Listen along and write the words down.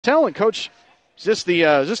Tell and Coach, is this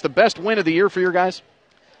the best win of the year for your guys?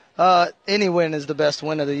 Any win is the best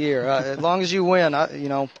win of the year. As long as you win,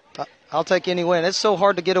 I'll take any win. It's so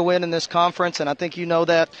hard to get a win in this conference, and I think you know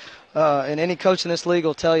that. And any coach in this league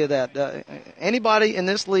will tell you that. Anybody in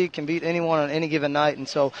this league can beat anyone on any given night, and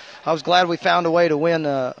so I was glad we found a way to win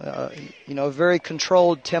a very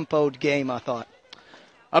controlled, tempoed game, I thought.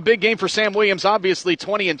 A big game for Sam Williams, obviously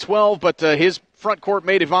 20-12, but his front court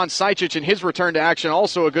mate Ivan Sajcic and his return to action,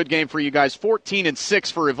 also a good game for you guys.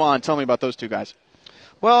 14-6 for Ivan. Tell me about those two guys.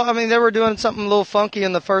 Well, I mean, they were doing something a little funky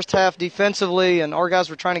in the first half defensively, and our guys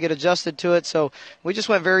were trying to get adjusted to it. So we just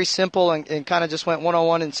went very simple and kind of just went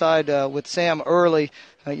one-on-one inside with Sam early.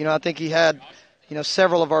 I think he had,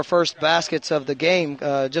 several of our first baskets of the game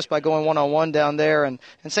just by going one-on-one down there. And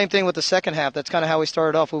same thing with the second half. That's kind of how we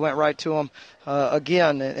started off. We went right to him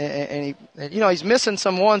again. And he's missing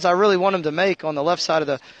some ones I really want him to make on the left side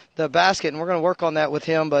of the basket, and we're going to work on that with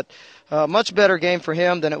him. But much better game for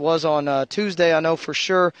him than it was on Tuesday, I know for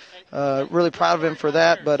sure. Really proud of him for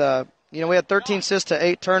that. But, we had 13 assists to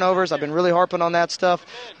 8 turnovers. I've been really harping on that stuff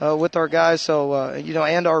with our guys,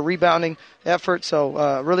 and our rebounding effort.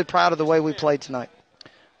 So really proud of the way we played tonight.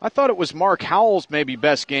 I thought it was Mark Howell's maybe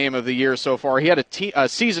best game of the year so far. He had a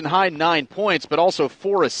season-high 9 points, but also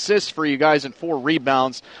 4 assists for you guys and 4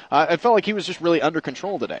 rebounds. I felt like he was just really under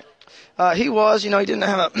control today. He was. He didn't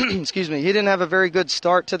have he didn't have a very good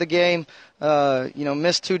start to the game.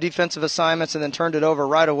 Missed 2 defensive assignments and then turned it over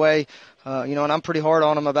right away. And I'm pretty hard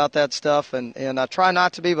on him about that stuff, and I try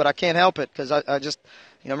not to be, but I can't help it because I just,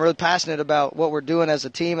 I'm really passionate about what we're doing as a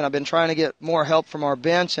team, and I've been trying to get more help from our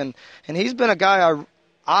bench, and he's been a guy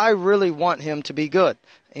I really want him to be good.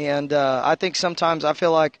 And I think sometimes I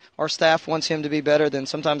feel like our staff wants him to be better than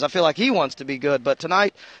sometimes I feel like he wants to be good. But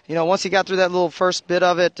tonight, once he got through that little first bit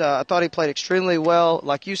of it, I thought he played extremely well.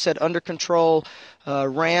 Like you said, under control,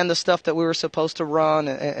 ran the stuff that we were supposed to run,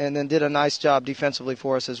 and then did a nice job defensively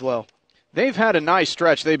for us as well. They've had a nice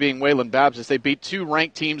stretch, they being Wayland Baptist. They beat 2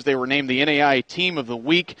 ranked teams. They were named the NAIA Team of the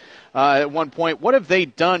Week at one point. What have they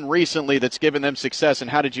done recently that's given them success, and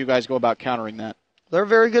how did you guys go about countering that? They're a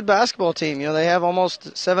very good basketball team. They have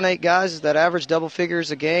almost 7-8 guys that average double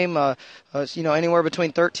figures a game, anywhere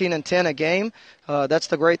between 13 and 10 a game. That's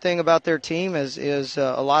the great thing about their team is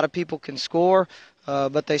a lot of people can score.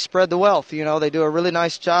 But they spread the wealth. They do a really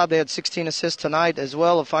nice job. They had 16 assists tonight as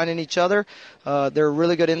well of finding each other. They're a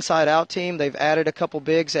really good inside-out team. They've added a couple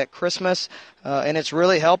bigs at Christmas, and it's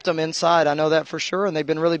really helped them inside. I know that for sure, and they've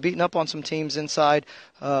been really beating up on some teams inside.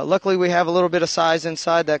 Luckily, we have a little bit of size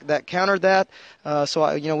inside that countered that.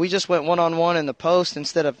 We just went one-on-one in the post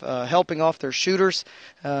instead of helping off their shooters.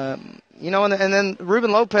 And then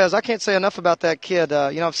Ruben Lopez, I can't say enough about that kid.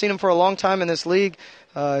 I've seen him for a long time in this league.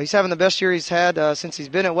 He's having the best year he's had since he's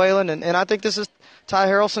been at Wayland, and I think this is Ty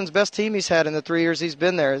Harrelson's best team he's had in the 3 years he's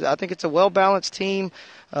been there. I think it's a well-balanced team.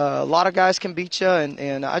 A lot of guys can beat you,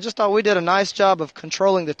 and I just thought we did a nice job of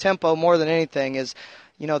controlling the tempo more than anything.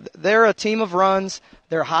 They're a team of runs.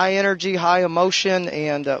 They're high energy, high emotion,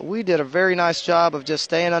 and we did a very nice job of just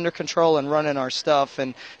staying under control and running our stuff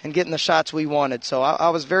and getting the shots we wanted. So I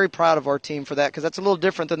was very proud of our team for that because that's a little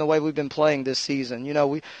different than the way we've been playing this season.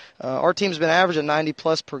 Our team's been averaging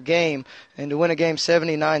 90-plus per game, and to win a game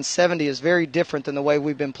 79-70 is very different than the way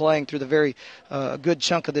we've been playing through the very good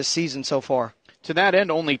chunk of this season so far. To that end,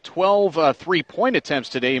 only 12 three-point attempts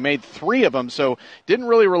today. He made 3 of them, so didn't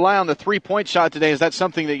really rely on the three-point shot today. Is that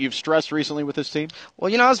something that you've stressed recently with this team?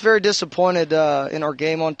 Well, I was very disappointed in our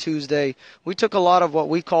game on Tuesday. We took a lot of what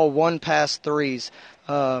we call one-pass threes.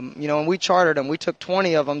 And we chartered them. We took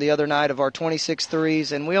 20 of them the other night of our 26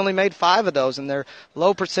 threes, and we only made 5 of those. And they're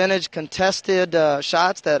low percentage, contested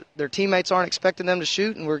shots that their teammates aren't expecting them to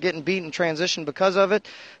shoot, and we're getting beat in transition because of it.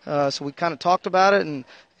 So we kind of talked about it, and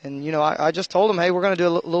I just told them, hey, we're going to do a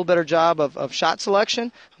little better job of shot selection.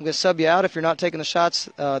 I'm going to sub you out if you're not taking the shots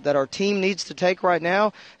that our team needs to take right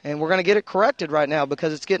now, and we're going to get it corrected right now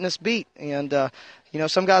because it's getting us beat. And,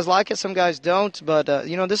 some guys like it, some guys don't. But,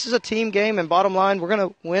 this is a team game, and bottom line, we're going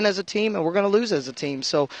to win as a team and we're going to lose as a team.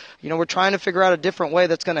 So, we're trying to figure out a different way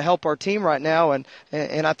that's going to help our team right now, and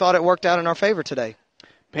I thought it worked out in our favor today.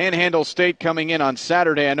 Panhandle State coming in on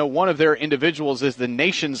Saturday. I know one of their individuals is the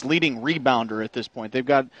nation's leading rebounder at this point. They've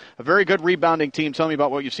got a very good rebounding team. Tell me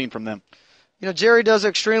about what you've seen from them. Jerry does an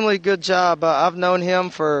extremely good job. I've known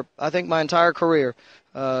him for, I think, my entire career.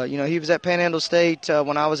 He was at Panhandle State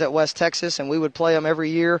when I was at West Texas, and we would play him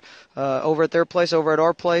every year over at their place, over at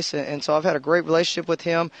our place, and so I've had a great relationship with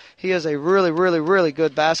him. He is a really, really, really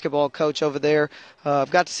good basketball coach over there.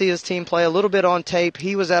 I've got to see his team play a little bit on tape.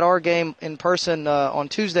 He was at our game in person on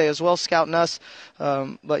Tuesday as well, scouting us.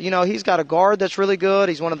 But, he's got a guard that's really good.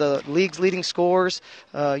 He's one of the league's leading scorers.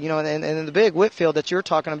 And the big Whitfield that you're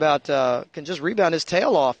talking about can just rebound his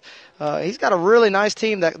tail off. He's got a really nice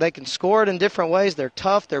team that they can score it in different ways. They're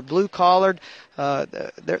tough. They're blue-collared.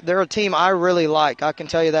 They're a team I really like. I can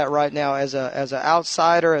tell you that right now as an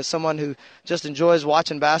outsider, as someone who just enjoys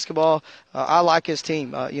watching basketball. I like his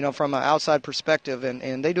team, from an outside perspective.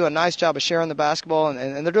 And they do a nice job of sharing the basketball,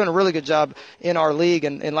 and they're doing a really good job in our league.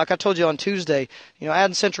 And like I told you on Tuesday,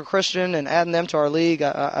 adding Central Christian and adding them to our league,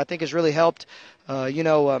 I think has really helped.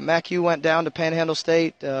 MacU went down to Panhandle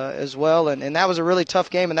State as well, and that was a really tough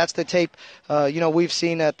game, and that's the tape, we've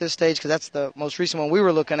seen at this stage because that's the most recent one we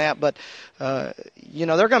were looking at. But, they're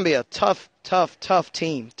going to be a tough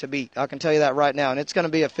team to beat. I can tell you that right now, and it's going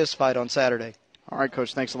to be a fist fight on Saturday. All right,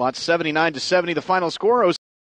 Coach, thanks a lot. 79-70, the final score.